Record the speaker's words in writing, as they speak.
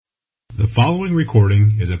The following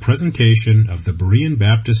recording is a presentation of the Berean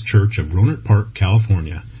Baptist Church of Rohnert Park,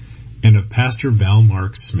 California, and of Pastor Val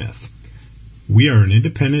Mark Smith. We are an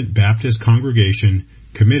independent Baptist congregation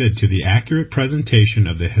committed to the accurate presentation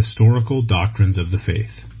of the historical doctrines of the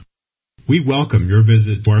faith. We welcome your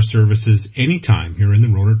visit to our services anytime here in the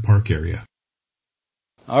Rohnert Park area.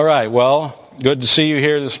 All right, well, good to see you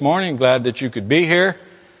here this morning. Glad that you could be here.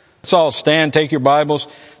 Let's all stand, take your Bibles,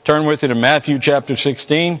 turn with you to Matthew chapter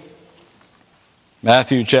 16.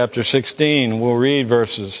 Matthew chapter 16, we'll read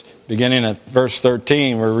verses beginning at verse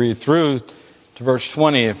 13. We'll read through to verse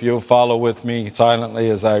 20 if you'll follow with me silently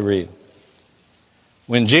as I read.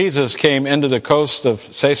 When Jesus came into the coast of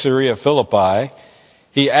Caesarea Philippi,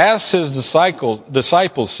 he asked his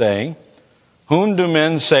disciples, saying, "Whom do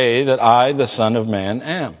men say that I, the Son of Man,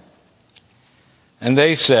 am?" And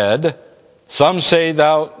they said, "Some say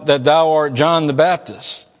that thou art John the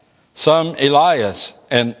Baptist, some Elias,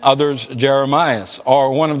 and others Jeremiah,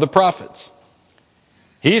 or one of the prophets."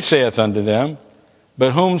 He saith unto them,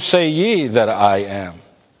 "But whom say ye that I am?"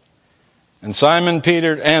 And Simon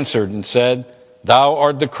Peter answered and said, "Thou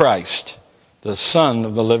art the Christ, the Son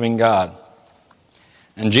of the living God."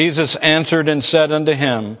 And Jesus answered and said unto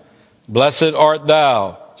him, "Blessed art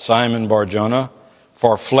thou, Simon Bar-Jonah,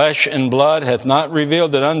 for flesh and blood hath not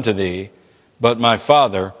revealed it unto thee, but my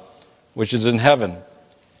Father which is in heaven.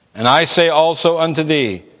 And I say also unto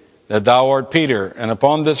thee, that thou art Peter, and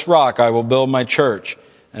upon this rock I will build my church,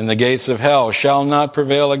 and the gates of hell shall not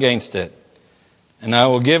prevail against it. And I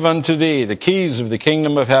will give unto thee the keys of the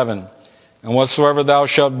kingdom of heaven. And whatsoever thou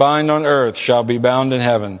shalt bind on earth shall be bound in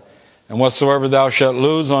heaven, and whatsoever thou shalt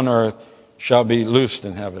loose on earth shall be loosed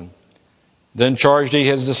in heaven." Then charged he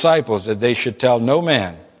his disciples that they should tell no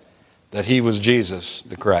man that he was Jesus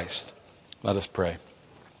the Christ. Let us pray.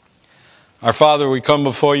 Our Father, we come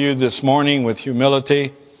before you this morning with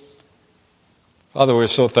humility. Father, we're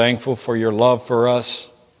so thankful for your love for us.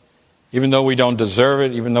 Even though we don't deserve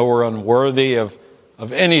it, even though we're unworthy of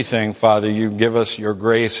anything, Father, you give us your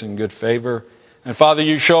grace and good favor. And Father,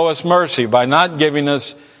 you show us mercy by not giving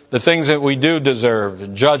us the things that we do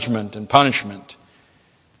deserve, judgment and punishment.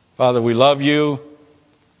 Father, we love you,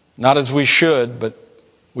 not as we should, but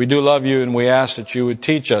we do love you, and we ask that you would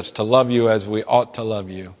teach us to love you as we ought to love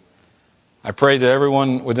you. I pray that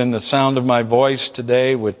everyone within the sound of my voice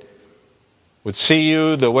today would see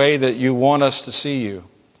you the way that you want us to see you.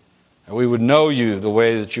 And we would know you the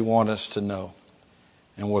way that you want us to know.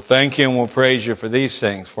 And we'll thank you and we'll praise you for these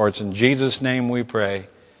things. For it's in Jesus' name we pray.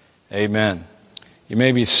 Amen. You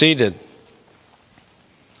may be seated.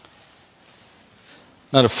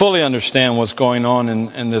 Now, to fully understand what's going on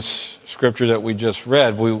in this scripture that we just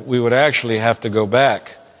read, we would actually have to go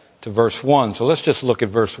back to verse 1. So let's just look at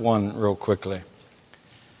verse 1 real quickly.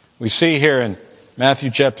 We see here in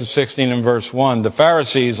Matthew chapter 16 and verse 1, the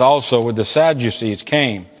Pharisees also with the Sadducees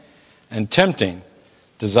came, and tempting,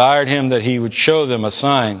 desired him that he would show them a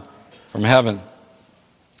sign from heaven.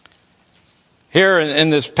 Here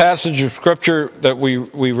in this passage of scripture that we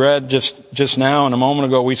read just now and a moment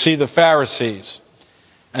ago, we see the Pharisees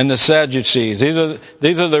and the Sadducees.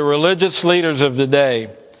 These are the religious leaders of the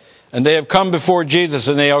day. And they have come before Jesus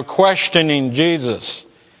and they are questioning Jesus.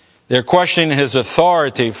 They're questioning his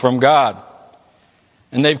authority from God.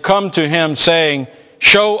 And they've come to him saying,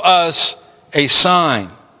 "Show us a sign."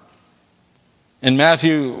 In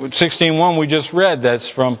Matthew 16:1 we just read, that's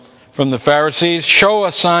from the Pharisees. Show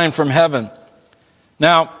a sign from heaven.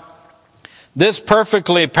 Now, this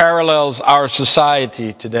perfectly parallels our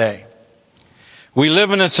society today. We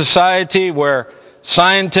live in a society where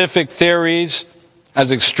scientific theories, as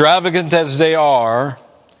extravagant as they are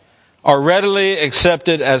readily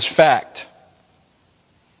accepted as fact.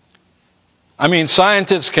 I mean,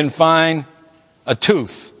 scientists can find a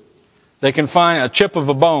tooth. They can find a chip of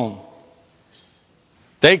a bone.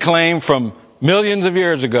 They claim from millions of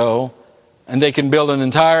years ago, and they can build an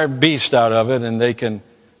entire beast out of it, and they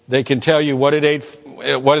can tell you what it ate,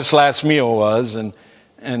 what its last meal was,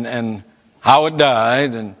 and how it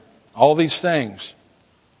died, and all these things.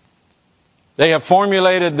 They have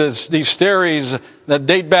formulated these theories that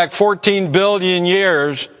date back 14 billion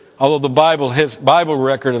years, although the Bible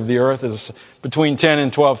record of the earth is between 10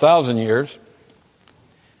 and 12,000 years.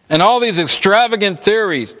 And all these extravagant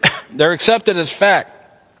theories, they're accepted as fact.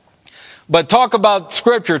 But talk about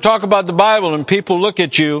Scripture, talk about the Bible, and people look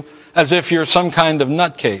at you as if you're some kind of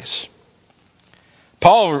nutcase.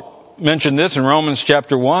 Paul mentioned this in Romans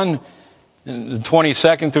chapter 1. In the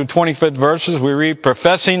 22nd through 25th verses, we read,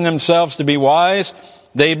 "Professing themselves to be wise,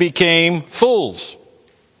 they became fools,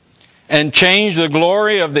 and changed the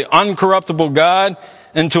glory of the uncorruptible God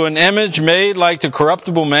into an image made like to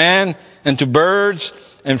corruptible man, and to birds,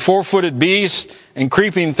 and four-footed beasts, and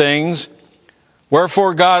creeping things.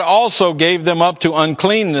 Wherefore God also gave them up to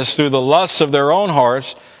uncleanness through the lusts of their own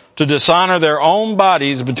hearts, to dishonor their own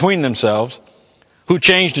bodies between themselves, who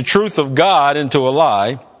changed the truth of God into a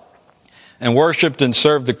lie, and worshipped and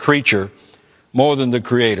served the creature more than the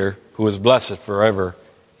Creator, who is blessed forever.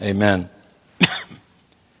 Amen.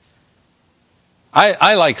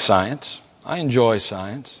 I like science. I enjoy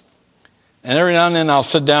science. And every now and then I'll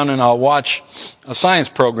sit down and I'll watch a science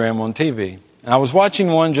program on TV. And I was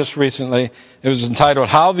watching one just recently. It was entitled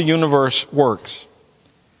How the Universe Works.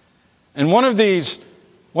 And one of these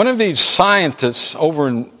scientists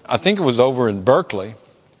I think it was over in Berkeley,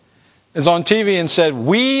 is on TV and said,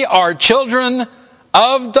 "We are children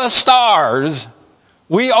of the stars.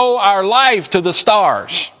 We owe our life to the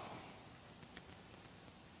stars."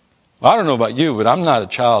 Well, I don't know about you, but I'm not a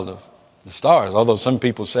child of the stars, although some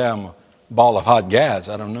people say I'm a ball of hot gas.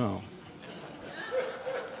 I don't know.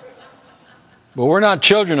 But we're not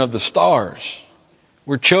children of the stars.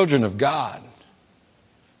 We're children of God.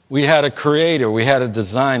 We had a creator, we had a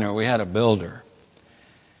designer, we had a builder.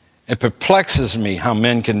 It perplexes me how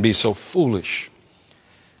men can be so foolish.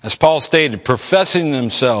 As Paul stated, professing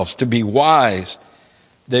themselves to be wise,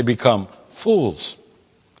 they become fools.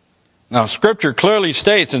 Now, Scripture clearly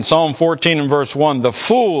states in Psalm 14 and verse 1, the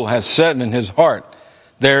fool has said in his heart,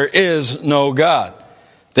 there is no God.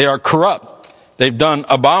 They are corrupt. They've done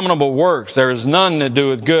abominable works. There is none that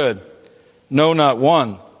doeth good. No, not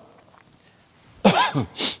one.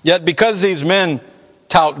 Yet because these men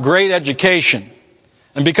tout great education,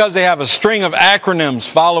 and because they have a string of acronyms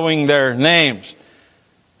following their names,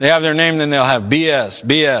 they have their name, then they'll have BS,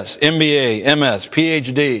 MBA, MS,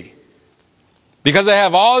 PhD. Because they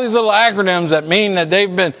have all these little acronyms that mean that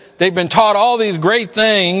they've been taught all these great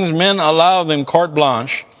things, men allow them carte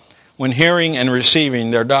blanche when hearing and receiving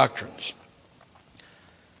their doctrines.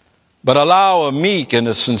 But allow a meek and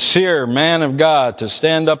a sincere man of God to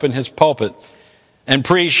stand up in his pulpit and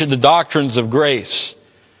preach the doctrines of grace,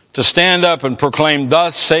 to stand up and proclaim,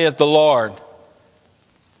 "Thus saith the Lord,"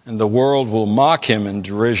 and the world will mock him in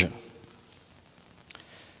derision.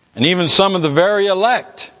 And even some of the very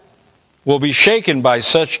elect will be shaken by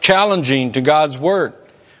such challenging to God's word.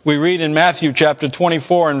 We read in Matthew chapter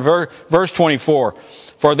 24 and verse 24,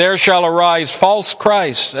 "For there shall arise false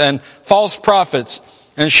Christs and false prophets,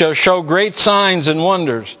 and shall show great signs and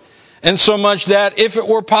wonders, insomuch that, if it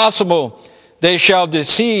were possible, they shall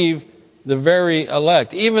deceive the very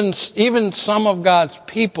elect." Even some of God's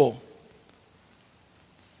people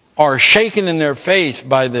are shaken in their faith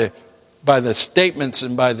by the statements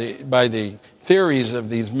and by the theories of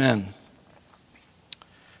these men.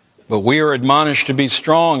 But we are admonished to be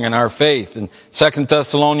strong in our faith. In 2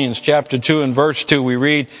 Thessalonians chapter 2 and verse 2 we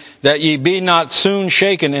read, "That ye be not soon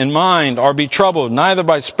shaken in mind, or be troubled, neither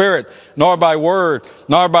by spirit, nor by word,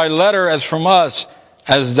 nor by letter as from us,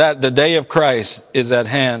 as that the day of Christ is at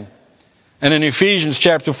hand." And in Ephesians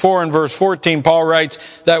chapter 4 and verse 14, Paul writes,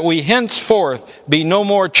 "That we henceforth be no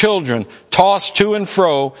more children, tossed to and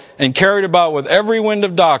fro, and carried about with every wind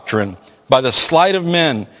of doctrine, by the sleight of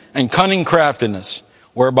men and cunning craftiness,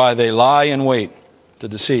 whereby they lie in wait to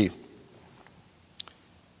deceive."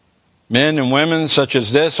 Men and women such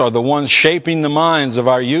as this are the ones shaping the minds of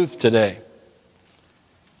our youth today.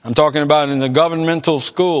 I'm talking about in the governmental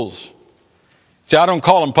schools. See, I don't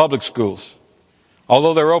call them public schools.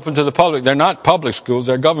 Although they're open to the public, they're not public schools,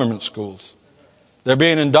 they're government schools. They're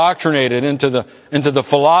being indoctrinated into the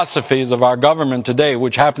philosophies of our government today,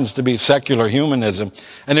 which happens to be secular humanism.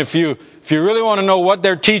 And if you really want to know what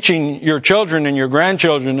they're teaching your children and your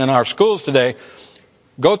grandchildren in our schools today,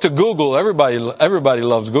 go to Google. Everybody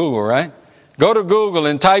loves Google, right? Go to Google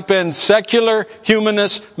and type in Secular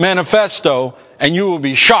Humanist Manifesto, and you will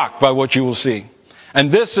be shocked by what you will see.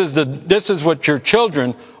 And this is what your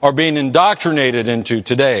children are being indoctrinated into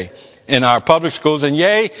today in our public schools. And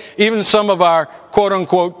yea, even some of our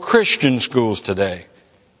quote-unquote Christian schools today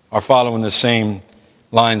are following the same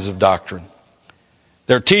lines of doctrine.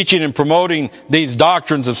 They're teaching and promoting these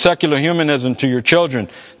doctrines of secular humanism to your children,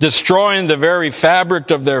 destroying the very fabric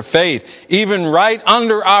of their faith. Even right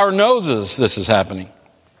under our noses, this is happening.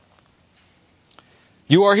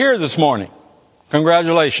 You are here this morning.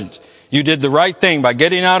 Congratulations. You did the right thing by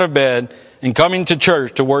getting out of bed and coming to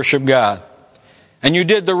church to worship God. And you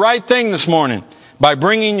did the right thing this morning by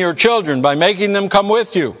bringing your children, by making them come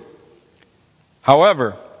with you.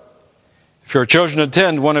 However, if your children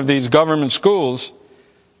attend one of these government schools,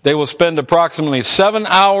 they will spend approximately 7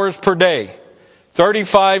 hours per day,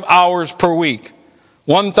 35 hours per week,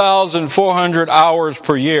 1,400 hours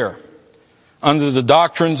per year, under the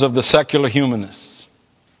doctrines of the secular humanists.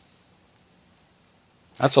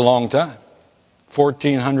 That's a long time.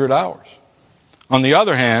 1,400 hours. On the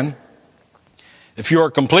other hand, if you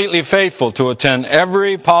are completely faithful to attend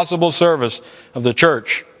every possible service of the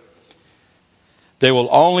church, they will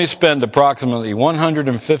only spend approximately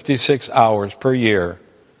 156 hours per year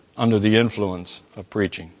under the influence of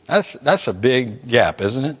preaching. That's a big gap,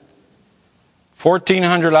 isn't it?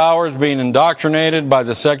 1,400 hours being indoctrinated by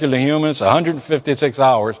the secular humanists, 156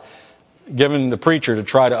 hours given the preacher to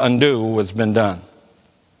try to undo what's been done.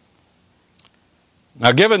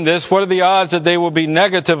 Now, given this, what are the odds that they will be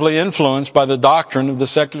negatively influenced by the doctrine of the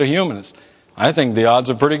secular humanists? I think the odds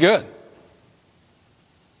are pretty good.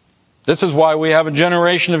 This is why we have a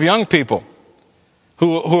generation of young people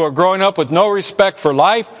who are growing up with no respect for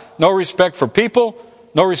life, no respect for people,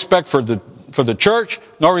 no respect for the church,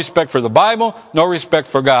 no respect for the Bible, no respect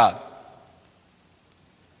for God.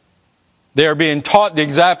 They are being taught the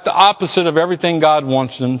exact opposite of everything God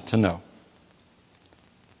wants them to know.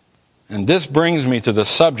 And this brings me to the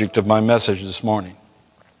subject of my message this morning.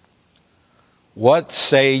 What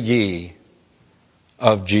say ye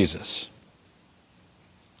of Jesus?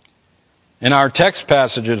 In our text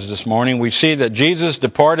passages this morning, we see that Jesus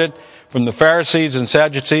departed from the Pharisees and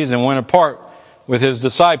Sadducees and went apart with his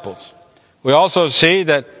disciples. We also see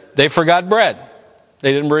that they forgot bread.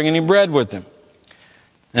 They didn't bring any bread with them.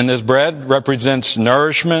 And this bread represents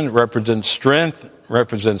nourishment, represents strength,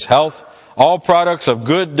 represents health. All products of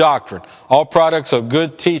good doctrine, all products of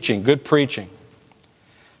good teaching, good preaching.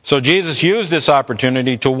 So Jesus used this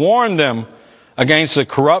opportunity to warn them against the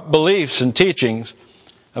corrupt beliefs and teachings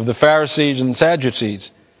of the Pharisees and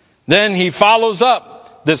Sadducees. Then he follows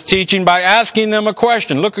up this teaching by asking them a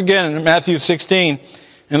question. Look again in Matthew 16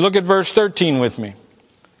 and look at verse 13 with me.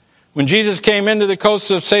 When Jesus came into the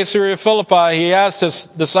coast of Caesarea Philippi, he asked his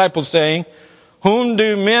disciples saying, "Whom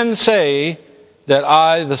do men say that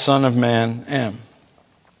I, the Son of Man, am?"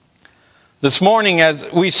 This morning, as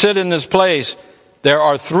we sit in this place, there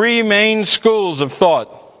are three main schools of thought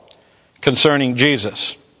concerning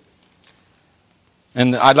Jesus.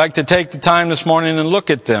 And I'd like to take the time this morning and look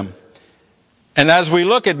at them. And as we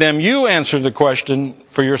look at them, you answer the question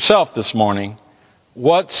for yourself this morning.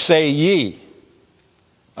 What say ye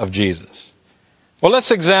of Jesus? Well,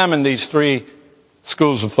 let's examine these three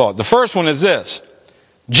schools of thought. The first one is this: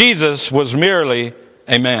 Jesus was merely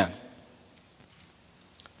a man.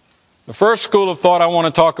 The first school of thought I want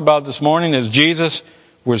to talk about this morning is Jesus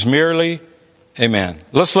was merely a man.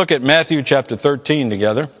 Let's look at Matthew chapter 13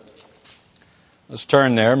 together. Let's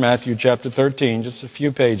turn there, Matthew chapter 13, just a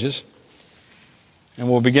few pages. And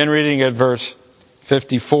we'll begin reading at verse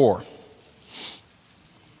 54.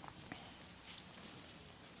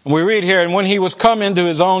 And we read here, "And when he was come into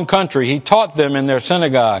his own country, he taught them in their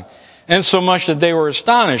synagogue, insomuch that they were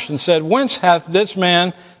astonished, and said, Whence hath this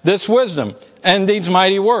man this wisdom, and these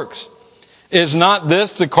mighty works? Is not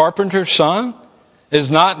this the carpenter's son? Is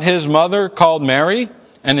not his mother called Mary,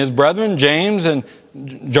 and his brethren James and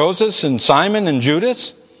Joseph and Simon and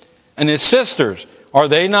Judas? And his sisters, are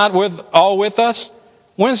they not all with us?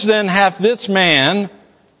 Whence then hath this man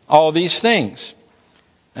all these things?"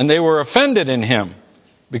 And they were offended in him,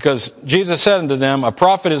 because Jesus said unto them, "A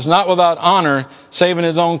prophet is not without honor, save in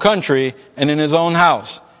his own country and in his own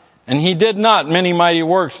house." And he did not many mighty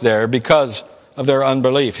works there because of their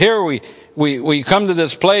unbelief. Here we come to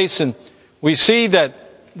this place and we see that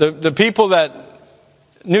the people that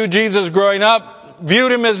knew Jesus growing up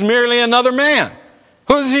viewed him as merely another man.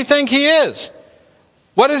 Who does he think he is?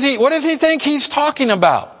 What does he think he's talking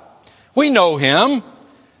about? We know him.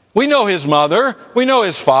 We know his mother. We know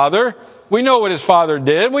his father. We know what his father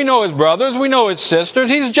did. We know his brothers. We know his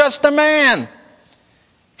sisters. He's just a man.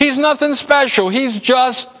 He's nothing special. He's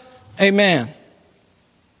just a man.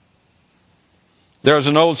 There's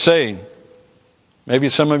an old saying. Maybe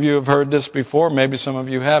some of you have heard this before. Maybe some of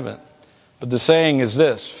you haven't. But the saying is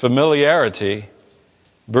this: familiarity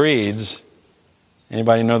breeds,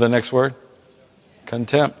 anybody know the next word?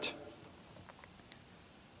 Contempt.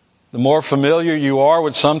 The more familiar you are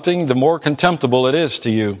with something, the more contemptible it is to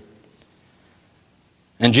you.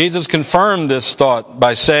 And Jesus confirmed this thought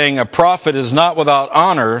by saying, "A prophet is not without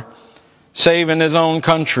honor, save in his own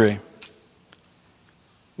country."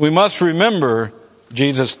 We must remember,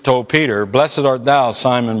 Jesus told Peter, "Blessed art thou,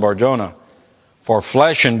 Simon Bar-Jonah, for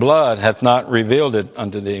flesh and blood hath not revealed it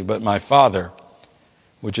unto thee, but my Father,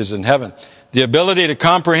 which is in heaven." The ability to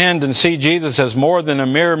comprehend and see Jesus as more than a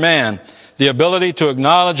mere man, the ability to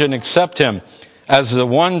acknowledge and accept him as the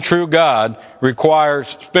one true God,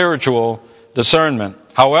 requires spiritual discernment.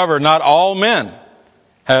 However, not all men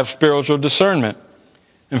have spiritual discernment.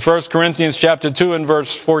 In 1 Corinthians chapter 2 and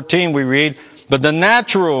verse 14 we read, "But the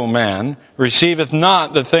natural man receiveth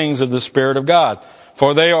not the things of the Spirit of God,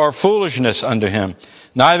 for they are foolishness unto him.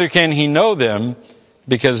 Neither can he know them,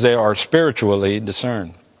 because they are spiritually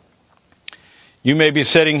discerned." You may be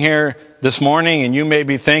sitting here this morning and you may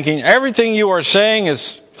be thinking, everything you are saying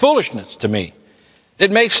is foolishness to me. It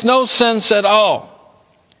makes no sense at all.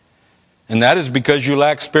 And that is because you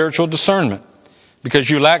lack spiritual discernment, because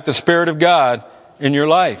you lack the Spirit of God in your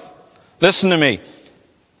life. Listen to me.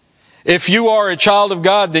 If you are a child of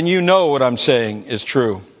God, then you know what I'm saying is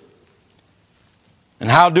true. And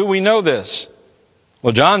how do we know this?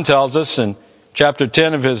 Well, John tells us in chapter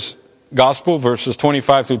 10 of his Gospel, verses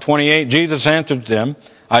 25 through 28, Jesus answered them,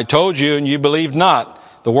 "I told you, and you believed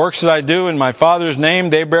not. The works that I do in my Father's name,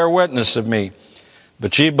 they bear witness of me.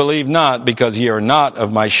 But ye believe not, because ye are not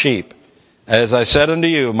of my sheep. As I said unto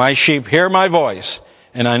you, my sheep hear my voice,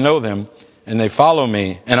 and I know them, and they follow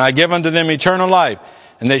me. And I give unto them eternal life,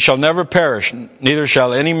 and they shall never perish, neither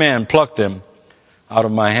shall any man pluck them out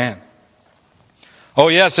of my hand." Oh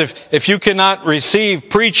yes, if you cannot receive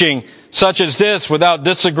preaching such as this without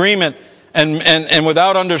disagreement and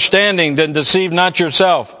without understanding, then deceive not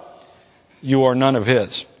yourself. You are none of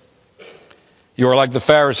his. You are like the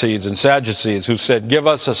Pharisees and Sadducees who said, "Give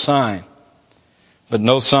us a sign," but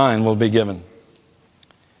no sign will be given.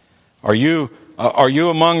 Are you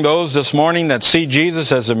among those this morning that see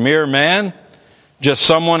Jesus as a mere man, just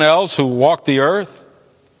someone else who walked the earth?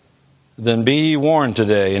 Then be ye warned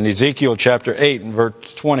today. In Ezekiel chapter 8 and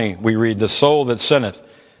verse 20, we read, "The soul that sinneth,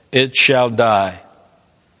 it shall die.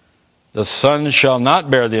 The Son shall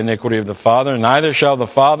not bear the iniquity of the Father, neither shall the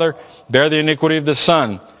Father bear the iniquity of the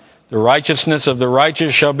Son. The righteousness of the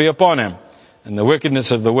righteous shall be upon him, and the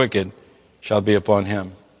wickedness of the wicked shall be upon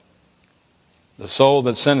him." The soul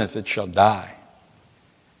that sinneth, it shall die.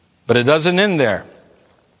 But it doesn't end there.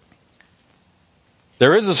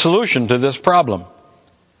 There is a solution to this problem.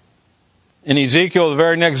 In Ezekiel, the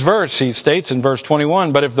very next verse, he states in verse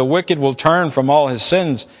 21, "But if the wicked will turn from all his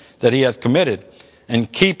sins that he hath committed,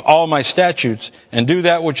 and keep all my statutes, and do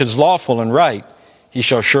that which is lawful and right, he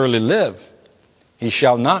shall surely live. He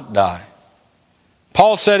shall not die."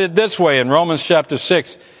 Paul said it this way in Romans chapter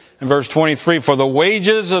 6 and verse 23, "For the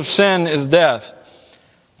wages of sin is death,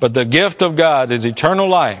 but the gift of God is eternal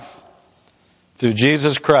life through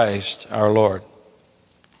Jesus Christ our Lord."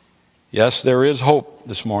 Yes, there is hope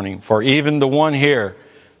this morning for even the one here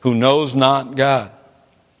who knows not God.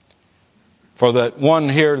 For that one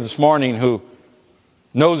here this morning who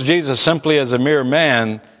knows Jesus simply as a mere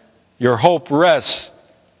man, your hope rests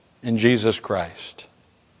in Jesus Christ.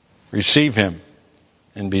 Receive him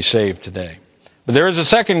and be saved today. But there is a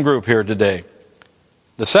second group here today.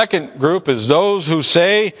 The second group is those who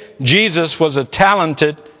say Jesus was a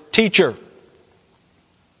talented teacher.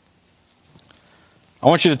 I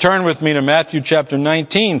want you to turn with me to Matthew chapter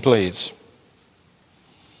 19, please.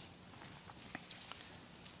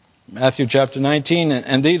 Matthew chapter 19,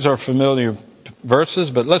 and these are familiar verses,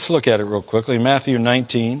 but let's look at it real quickly. Matthew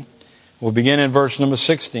 19, we'll begin in verse number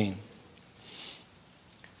 16.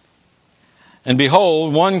 "And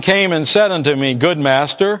behold, one came and said unto me, Good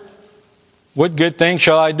master, what good thing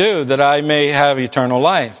shall I do that I may have eternal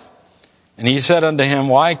life? And he said unto him,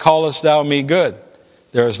 Why callest thou me good?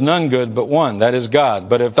 There is none good but one, that is God.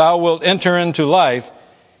 But if thou wilt enter into life,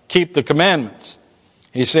 keep the commandments.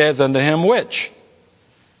 He saith unto him, Which?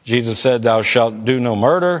 Jesus said, Thou shalt do no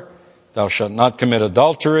murder, thou shalt not commit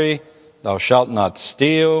adultery, thou shalt not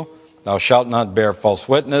steal, thou shalt not bear false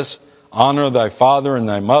witness, honor thy father and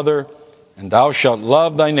thy mother, and thou shalt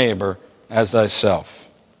love thy neighbor as thyself.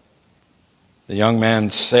 The young man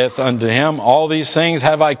saith unto him, All these things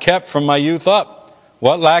have I kept from my youth up.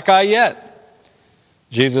 What lack I yet?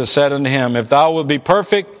 Jesus said unto him, If thou wilt be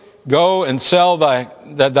perfect, go and sell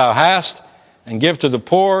that thou hast, and give to the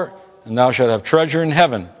poor, and thou shalt have treasure in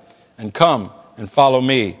heaven. And come and follow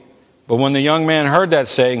me. But when the young man heard that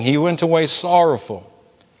saying, he went away sorrowful,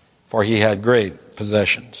 for he had great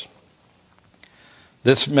possessions.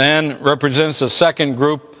 This man represents the second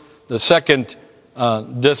group, the second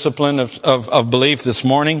discipline of belief this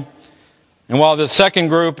morning. And while the second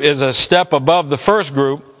group is a step above the first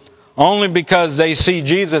group, only because they see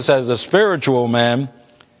Jesus as a spiritual man,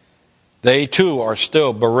 they too are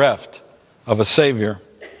still bereft of a Savior.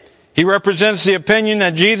 He represents the opinion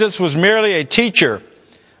that Jesus was merely a teacher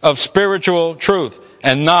of spiritual truth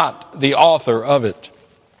and not the author of it.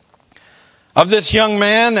 Of this young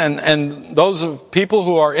man and those of people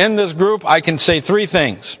who are in this group, I can say three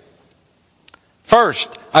things.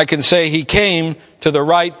 First, I can say he came to the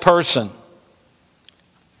right person.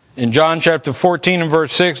 In John chapter 14 and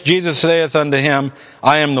verse 6, Jesus saith unto him,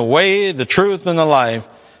 I am the way, the truth, and the life.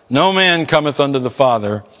 No man cometh unto the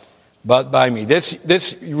Father but by me.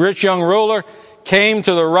 This rich young ruler came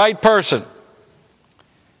to the right person.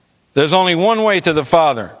 There's only one way to the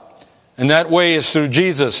Father, and that way is through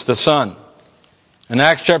Jesus, the Son. In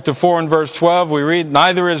Acts chapter 4 and verse 12, we read,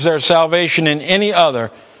 Neither is there salvation in any other,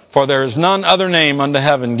 for there is none other name under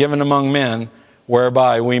heaven given among men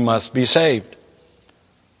whereby we must be saved.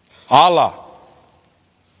 Allah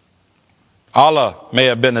may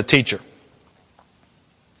have been a teacher.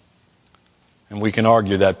 And we can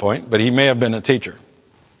argue that point, but he may have been a teacher.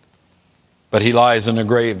 But he lies in the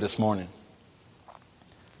grave this morning.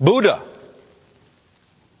 Buddha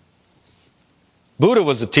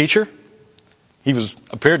was a teacher. He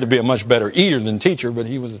appeared to be a much better eater than teacher, but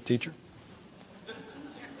he was a teacher.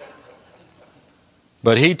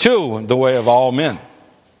 But he too went the way of all men.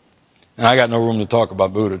 And I got no room to talk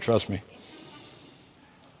about Buddha, trust me.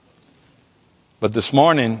 But this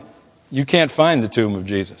morning, you can't find the tomb of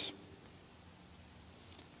Jesus.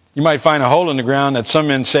 You might find a hole in the ground that some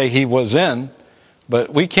men say he was in,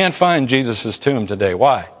 but we can't find Jesus' tomb today.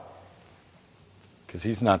 Why? Because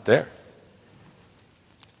he's not there.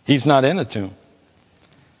 He's not in a tomb.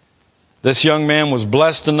 This young man was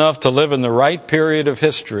blessed enough to live in the right period of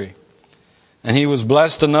history. And he was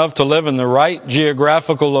blessed enough to live in the right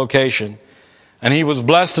geographical location. And he was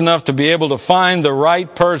blessed enough to be able to find the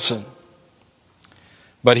right person.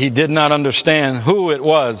 But he did not understand who it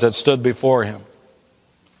was that stood before him.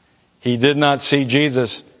 He did not see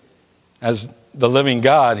Jesus as the living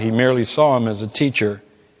God. He merely saw him as a teacher.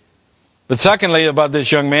 But secondly, about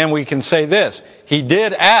this young man, we can say this. He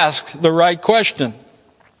did ask the right question.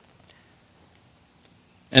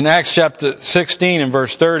 In Acts chapter 16 and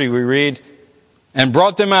verse 30, we read, And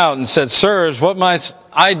brought them out and said, Sirs, what might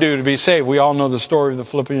I do to be saved? We all know the story of the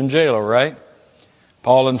Philippian jailer, right?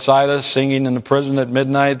 Paul and Silas singing in the prison at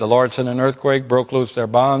midnight. The Lord sent an earthquake, broke loose their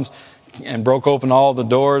bonds, and broke open all the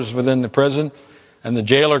doors within the prison. And the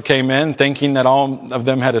jailer came in thinking that all of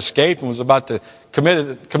them had escaped and was about to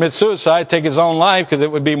commit suicide, take his own life, because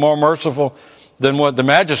it would be more merciful than what the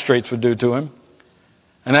magistrates would do to him.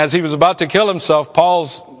 And as he was about to kill himself, Paul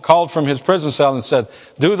called from his prison cell and said,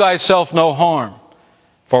 Do thyself no harm,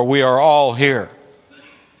 for we are all here.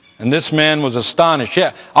 And this man was astonished.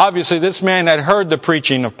 Yeah, obviously this man had heard the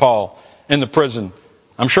preaching of Paul in the prison.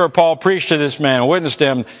 I'm sure Paul preached to this man, witnessed to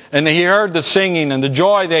him, and he heard the singing and the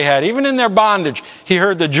joy they had. Even in their bondage, he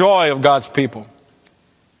heard the joy of God's people.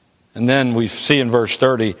 And then we see in verse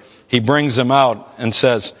 30, he brings them out and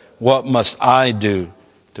says, What must I do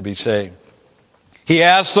to be saved? He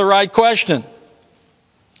asked the right question.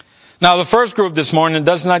 Now, the first group this morning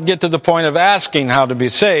does not get to the point of asking how to be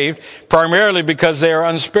saved, primarily because they are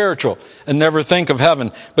unspiritual and never think of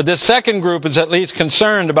heaven. But this second group is at least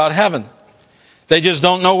concerned about heaven. They just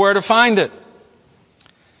don't know where to find it.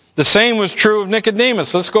 The same was true of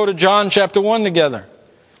Nicodemus. Let's go to John chapter 1 together.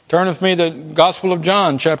 Turn with me to the Gospel of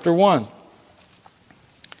John chapter 1.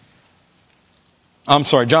 I'm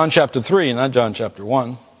sorry, John chapter 3, not John chapter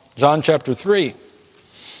 1. John chapter 3.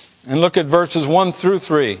 And look at verses 1 through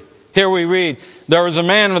 3. Here we read, There was a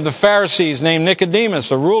man of the Pharisees named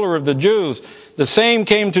Nicodemus, a ruler of the Jews. The same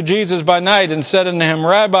came to Jesus by night and said unto him,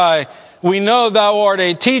 Rabbi, we know thou art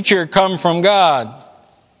a teacher come from God.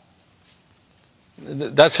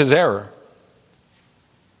 That's his error.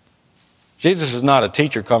 Jesus is not a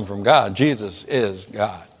teacher come from God. Jesus is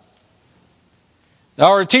God.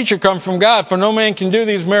 Thou art a teacher come from God, for no man can do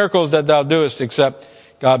these miracles that thou doest except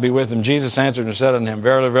God be with him. Jesus answered and said unto him,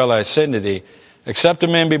 Verily, verily, I say unto thee, except a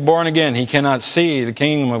man be born again, he cannot see the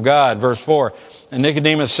kingdom of God. Verse 4, And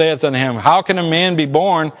Nicodemus saith unto him, How can a man be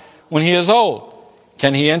born when he is old?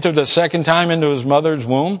 Can he enter the second time into his mother's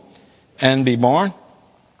womb and be born?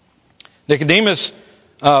 Nicodemus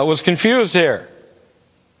was confused here.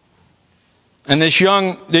 And this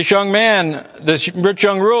young man, this rich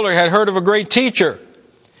young ruler, had heard of a great teacher.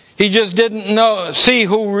 He just didn't see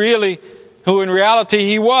who in reality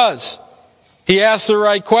he was. He asked the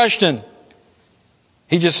right question.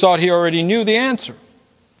 He just thought he already knew the answer.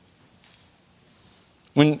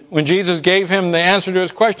 When Jesus gave him the answer to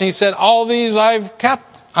his question, he said, All these I've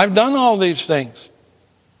kept. I've done all these things.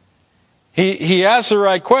 He asked the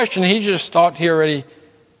right question. He just thought he already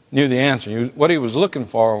knew the answer. What he was looking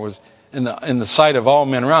for was in the sight of all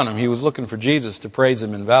men around him. He was looking for Jesus to praise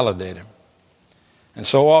him and validate him. And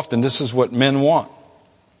so often this is what men want.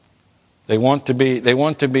 They want to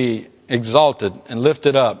be exalted and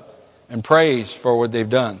lifted up and praised for what they've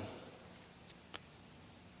done.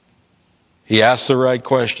 He asked the right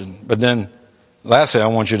question. But then, lastly, I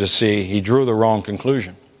want you to see he drew the wrong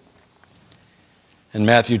conclusion. In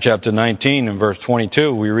Matthew chapter 19 and verse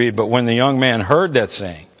 22, we read, "But when the young man heard that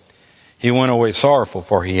saying, he went away sorrowful,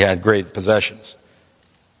 for he had great possessions."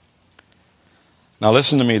 Now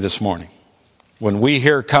listen to me this morning. When we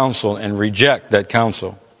hear counsel and reject that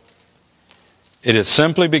counsel, it is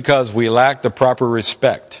simply because we lack the proper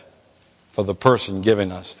respect for the person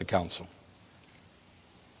giving us the counsel.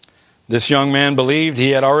 This young man believed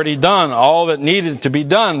he had already done all that needed to be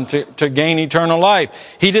done to gain eternal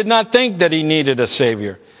life. He did not think that he needed a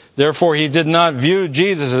Savior. Therefore, he did not view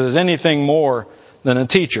Jesus as anything more than a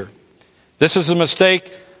teacher. This is a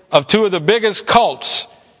mistake of two of the biggest cults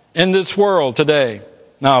in this world today.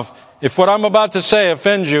 Now, if what I'm about to say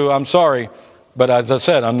offends you, I'm sorry. But as I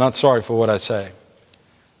said, I'm not sorry for what I say.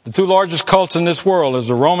 The two largest cults in this world is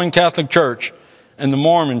the Roman Catholic Church and the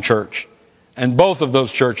Mormon Church. And both of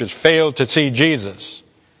those churches failed to see Jesus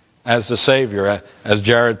as the Savior, as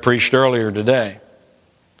Jared preached earlier today.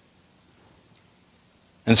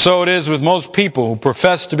 And so it is with most people who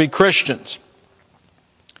profess to be Christians.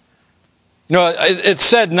 You know, it's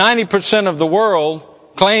said 90% of the world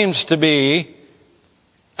claims to be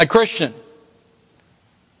a Christian.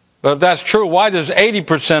 But if that's true, why does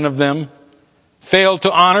 80% of them fail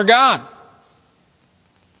to honor God?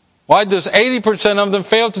 Why does 80% of them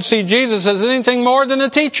fail to see Jesus as anything more than a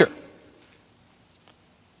teacher?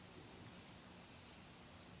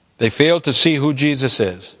 They fail to see who Jesus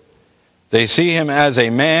is. They see him as a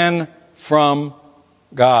man from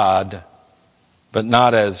God, but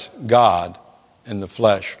not as God in the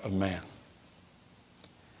flesh of man.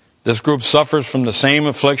 This group suffers from the same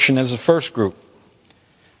affliction as the first group.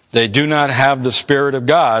 They do not have the Spirit of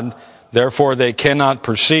God, therefore they cannot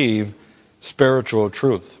perceive spiritual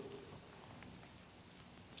truth.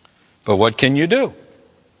 But what can you do?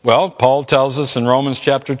 Well, Paul tells us in Romans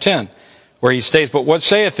chapter 10, where he states, "But what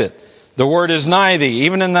saith it? The word is nigh thee,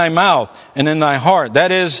 even in thy mouth and in thy heart.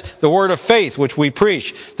 That is the word of faith which we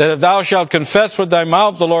preach, that if thou shalt confess with thy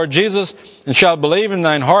mouth the Lord Jesus, and shalt believe in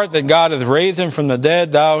thine heart that God hath raised him from the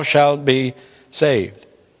dead, thou shalt be saved.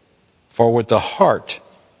 For with the heart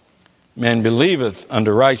man believeth unto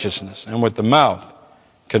righteousness, and with the mouth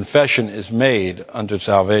confession is made unto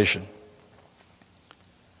salvation."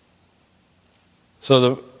 So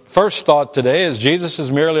the first thought today is Jesus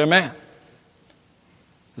is merely a man.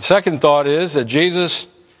 The second thought is that Jesus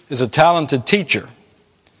is a talented teacher.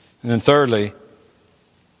 And then thirdly,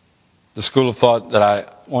 the school of thought that I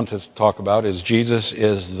want to talk about is Jesus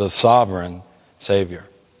is the sovereign Savior.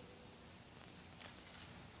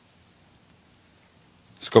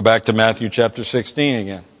 Let's go back to Matthew chapter 16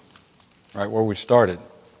 again, right where we started.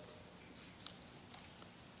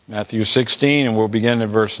 Matthew 16, and we'll begin at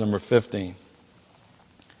verse number 15.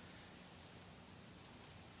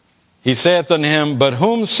 He saith unto him, "But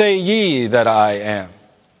whom say ye that I am?"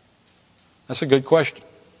 That's a good question.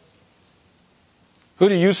 Who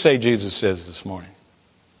do you say Jesus is this morning?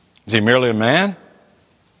 Is he merely a man?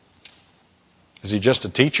 Is he just a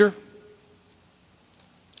teacher?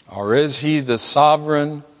 Or is he the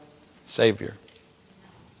sovereign Savior?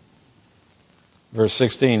 Verse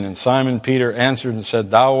 16, "And Simon Peter answered and said,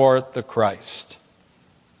 Thou art the Christ,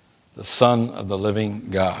 the Son of the living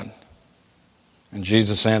God. And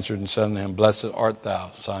Jesus answered and said unto him, Blessed art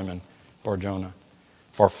thou, Simon Bar-Jonah,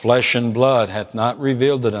 for flesh and blood hath not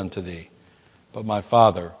revealed it unto thee, but my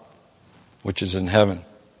Father which is in heaven."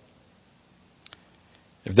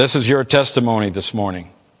 If this is your testimony this morning,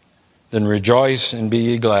 then rejoice and be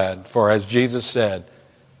ye glad. For as Jesus said,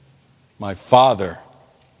 my Father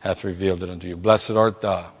hath revealed it unto you. Blessed art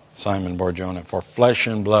thou, Simon Bar-Jonah, for flesh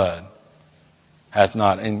and blood hath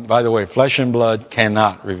not. And by the way, flesh and blood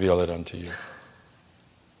cannot reveal it unto you.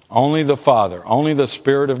 Only the Father, only the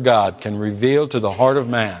Spirit of God can reveal to the heart of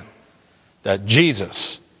man that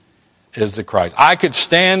Jesus is the Christ. I could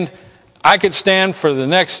stand for the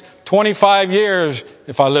next 25 years,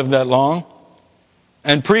 if I live that long,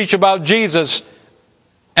 and preach about Jesus,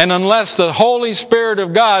 and unless the Holy Spirit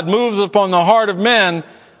of God moves upon the heart of men,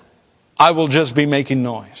 I will just be making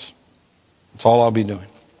noise. That's all I'll be doing.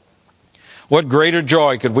 What greater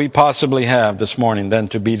joy could we possibly have this morning than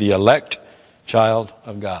to be the elect child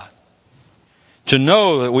of God? To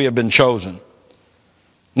know that we have been chosen.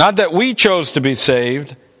 Not that we chose to be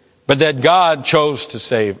saved, but that God chose to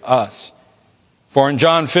save us. For in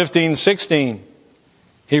John 15:16,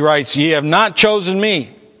 he writes, Ye have not chosen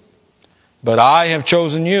me, but I have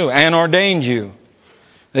chosen you and ordained you,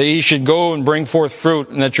 that ye should go and bring forth fruit,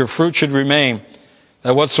 and that your fruit should remain,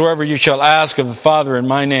 that whatsoever you shall ask of the Father in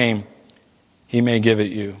my name, he may give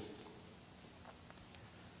it you.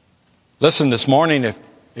 Listen, this morning,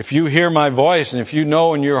 if you hear my voice, and if you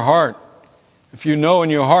know in your heart if you know in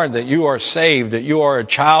your heart that you are saved, that you are a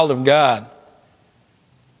child of God,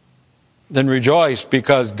 then rejoice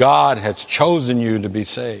because God has chosen you to be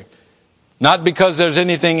saved. Not because there's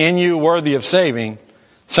anything in you worthy of saving,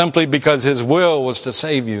 simply because His will was to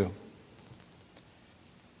save you.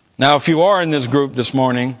 Now, if you are in this group this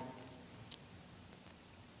morning,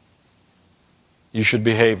 you should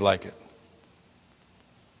behave like it.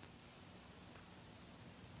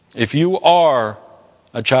 If you are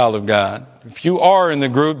a child of God, if you are in the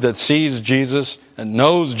group that sees Jesus and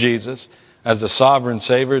knows Jesus as the sovereign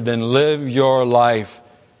Savior, then live your life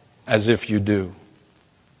as if you do.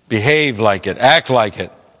 Behave like it. Act like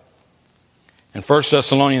it. In 1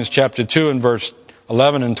 Thessalonians chapter 2 and verse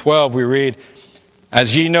 11 and 12 we read,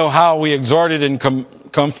 "As ye know how we exhorted and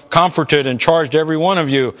comforted and charged every one of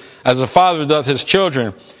you, as a father doth his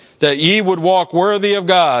children, that ye would walk worthy of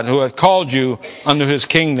God, who hath called you unto His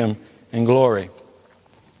kingdom and glory."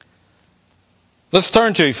 Let's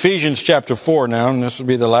turn to Ephesians chapter 4 now, and this will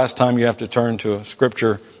be the last time you have to turn to a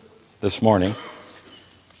scripture this morning.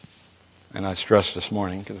 And I stress this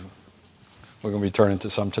morning because we're going to be turning to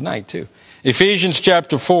some tonight too. Ephesians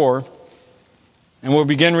chapter 4, and we'll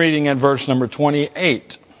begin reading at verse number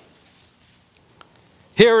 28.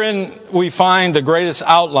 Herein we find the greatest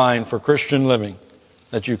outline for Christian living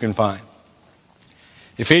that you can find.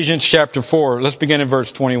 Ephesians chapter 4, let's begin at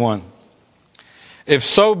verse 21. "If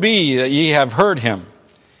so be that ye have heard Him,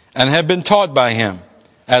 and have been taught by Him,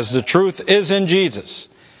 as the truth is in Jesus,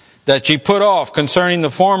 that ye put off concerning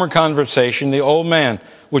the former conversation the old man,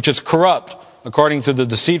 which is corrupt according to the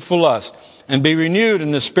deceitful lust, and be renewed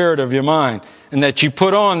in the spirit of your mind, and that ye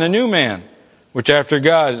put on the new man, which after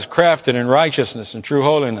God is crafted in righteousness and true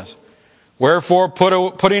holiness. Wherefore,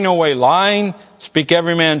 putting away lying, speak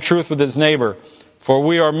every man truth with his neighbor, for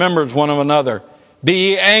we are members one of another.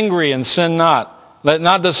 Be ye angry and sin not. Let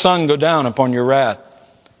not the sun go down upon your wrath.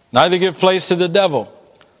 Neither give place to the devil.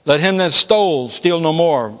 Let him that stole steal no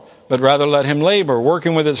more, but rather let him labor,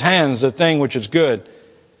 working with his hands the thing which is good,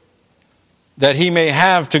 that he may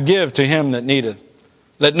have to give to him that needeth.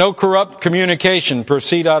 Let no corrupt communication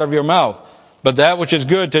proceed out of your mouth, but that which is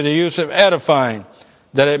good to the use of edifying,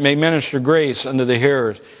 that it may minister grace unto the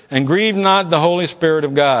hearers. And grieve not the Holy Spirit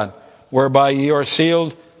of God, whereby ye are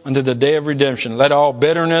sealed unto the day of redemption. Let all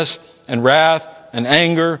bitterness and wrath and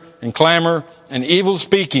anger and clamor and evil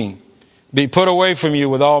speaking be put away from you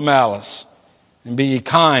with all malice. And be ye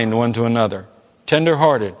kind one to another,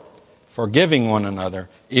 tender-hearted, forgiving one another,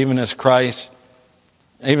 even as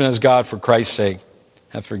God for Christ's sake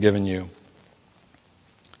hath forgiven you."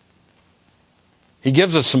 He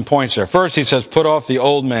gives us some points there. First, he says, put off the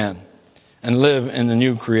old man and live in the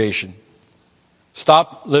new creation.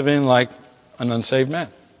 Stop living like an unsaved man.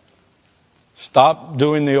 Stop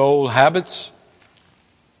doing the old habits.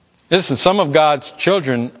 Listen, some of God's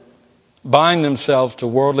children bind themselves to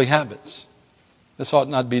worldly habits. This ought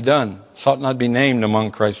not be done. This ought not be named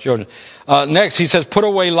among Christ's children. Next, he says, put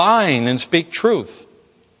away lying and speak truth.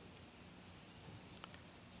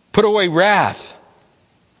 Put away wrath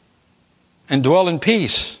and dwell in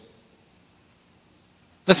peace.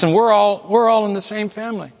 Listen, we're all in the same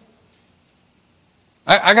family.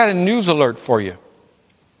 I got a news alert for you.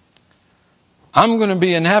 I'm going to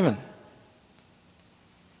be in heaven.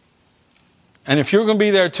 And if you're going to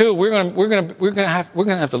be there too, we're going to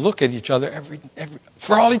have to look at each other every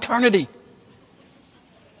for all eternity.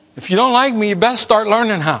 If you don't like me, you best start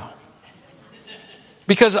learning how.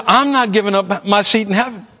 Because I'm not giving up my seat in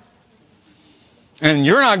heaven. And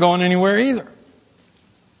you're not going anywhere either.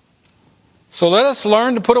 So let us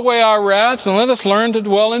learn to put away our wrath and let us learn to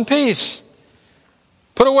dwell in peace.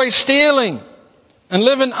 Put away stealing and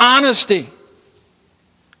live in honesty.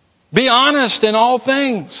 Be honest in all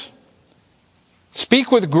things.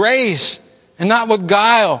 Speak with grace and not with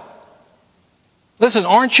guile. Listen,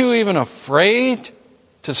 aren't you even afraid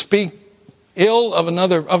to speak ill of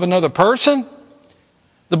another person?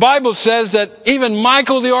 The Bible says that even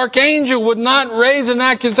Michael the archangel would not raise an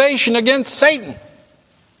accusation against Satan.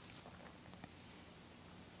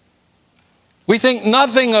 We think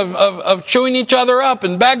nothing of chewing each other up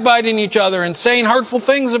and backbiting each other and saying hurtful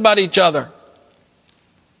things about each other.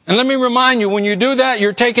 And let me remind you, when you do that,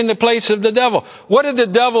 you're taking the place of the devil. What did the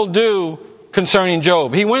devil do concerning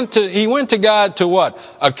Job? He went to God to what?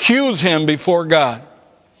 Accuse him before God.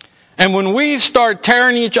 And when we start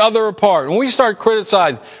tearing each other apart, when we start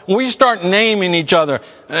criticizing, when we start naming each other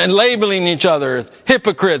and labeling each other as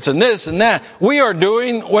hypocrites and this and that, we are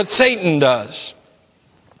doing what Satan does.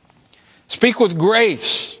 Speak with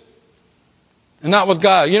grace. And not with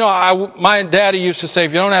God. You know, my daddy used to say,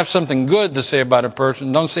 if you don't have something good to say about a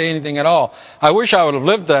person, don't say anything at all. I wish I would have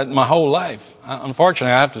lived that my whole life.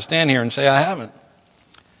 Unfortunately, I have to stand here and say I haven't.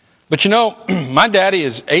 But you know, my daddy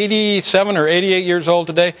is 87 or 88 years old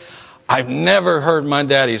today. I've never heard my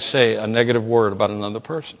daddy say a negative word about another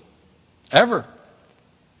person. Ever.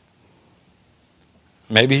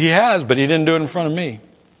 Maybe he has, but he didn't do it in front of me.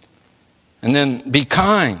 And then be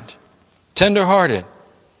kind, tender-hearted,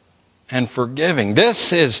 and forgiving.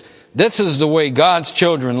 This is the way God's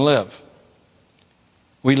children live.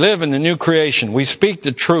 We live in the new creation. We speak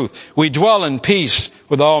the truth. We dwell in peace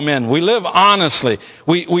with all men. We live honestly.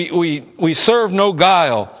 We serve no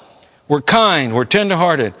guile. We're kind. We're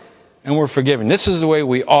tender-hearted. And we're forgiving. This is the way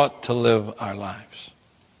we ought to live our lives.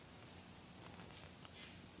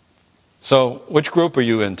 So, which group are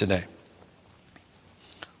you in today?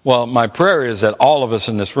 Well, my prayer is that all of us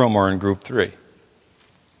in this room are in group 3.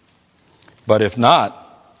 But if not,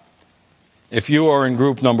 if you are in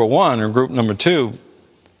group number 1 or group number 2,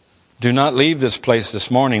 do not leave this place this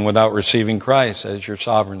morning without receiving Christ as your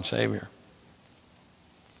sovereign Savior.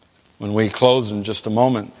 When we close in just a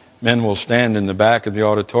moment, men will stand in the back of the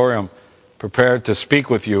auditorium prepared to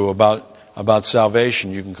speak with you about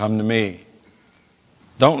salvation. You can come to me.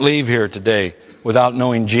 Don't leave here today without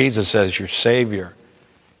knowing Jesus as your Savior.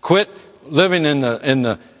 Quit living in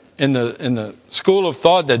the school of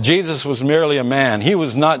thought that Jesus was merely a man. He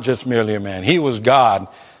was not just merely a man. He was God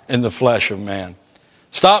in the flesh of man.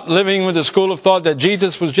 Stop living with the school of thought that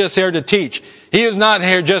Jesus was just here to teach. He is not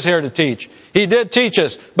just here to teach. He did teach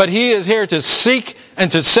us, but He is here to seek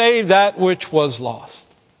and to save that which was lost.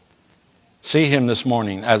 See Him this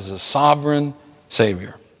morning as the sovereign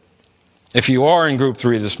Savior. If you are in group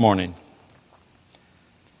 3 this morning,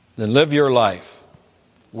 then live your life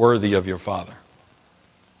worthy of your Father.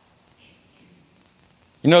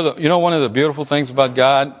 You know one of the beautiful things about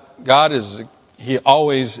God? God is, He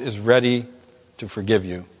always is ready to forgive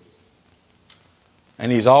you. And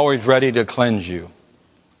He's always ready to cleanse you.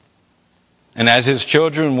 And as His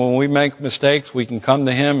children, when we make mistakes, we can come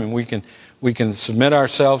to Him and we can submit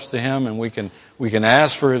ourselves to Him, and we can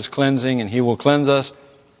ask for His cleansing, and He will cleanse us,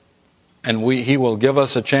 and He will give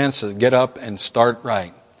us a chance to get up and start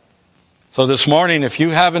right. So this morning, if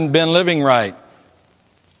you haven't been living right,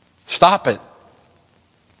 stop it.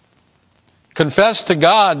 Confess to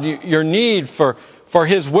God your need for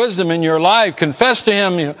His wisdom in your life. Confess to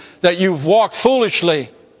Him that you've walked foolishly.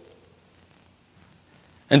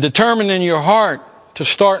 And determine in your heart to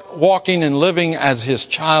start walking and living as His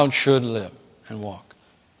child should live and walk.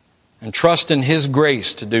 And trust in His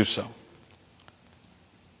grace to do so.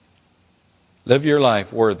 Live your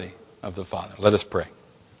life worthy of the Father. Let us pray.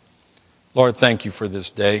 Lord, thank You for this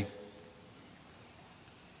day.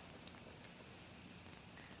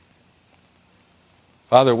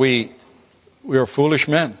 Father, we are foolish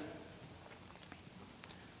men.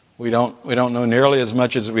 We don't know nearly as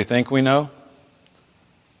much as we think we know.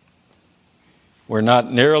 We're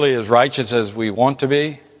not nearly as righteous as we want to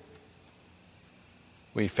be.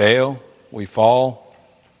 We fail. We fall.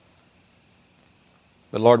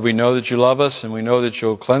 But Lord, we know that You love us, and we know that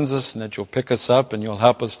You'll cleanse us, and that You'll pick us up, and You'll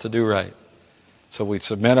help us to do right. So we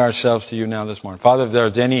submit ourselves to You now this morning. Father, if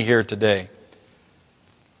there's any here today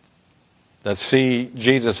that see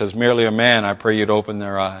Jesus as merely a man, I pray You'd open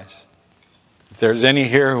their eyes. If there's any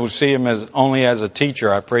here who see Him as only as a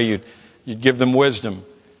teacher, I pray you'd give them wisdom.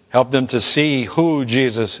 Help them to see who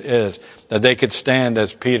Jesus is, that they could stand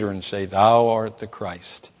as Peter and say, Thou art the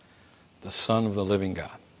Christ, the Son of the living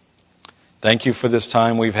God. Thank You for this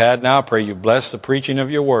time we've had now. I pray You bless the preaching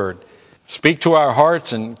of Your word. Speak to our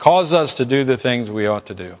hearts and cause us to do the things we ought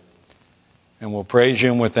to do. And we'll praise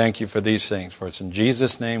You and we'll thank You for these things. For it's in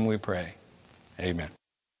Jesus' name we pray. Amen.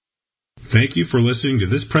 Thank you for listening to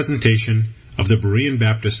this presentation of the Berean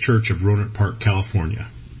Baptist Church of Rohnert Park, California.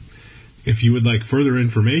 If you would like further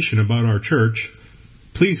information about our church,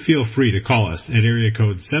 please feel free to call us at area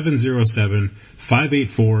code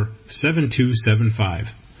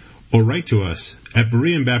 707-584-7275 or write to us at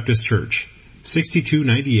Berean Baptist Church,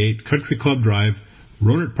 6298 Country Club Drive,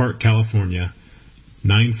 Rohnert Park, California,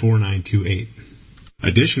 94928.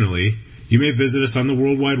 Additionally, you may visit us on the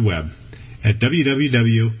World Wide Web at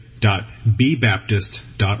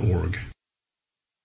www.bbaptist.org.